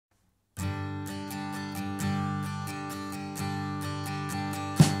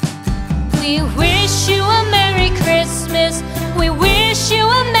We wish you a Merry Christmas. We wish you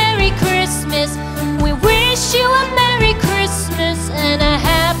a Merry Christmas. We wish you a Merry Christmas and a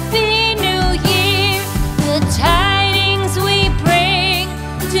Happy New Year. The tidings we bring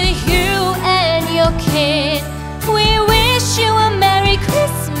to you and your kin. We wish you a Merry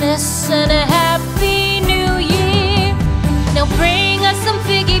Christmas and a Happy New Year. Now bring us some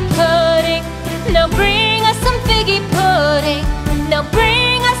figgy pudding. Now bring us some figgy pudding. Now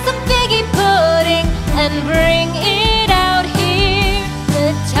bring us some figgy pudding and bring it out here.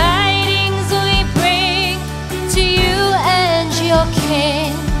 The tidings we bring to you and your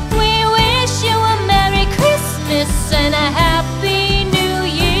kin. We wish you a Merry Christmas and a Happy New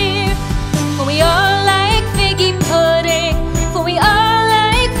Year. For we all like figgy pudding. For we all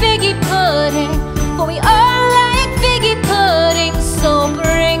like figgy pudding. For we all like figgy pudding. So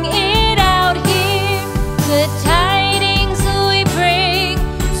bring it out here. The tidings we bring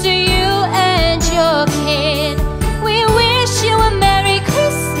to you and your kin. We wish you a Merry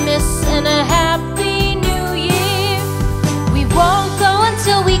Christmas and a Happy New Year. We won't go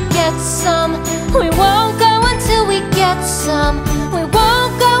until we get some. We won't go until we get some. We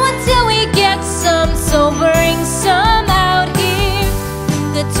won't go until we get some. So bring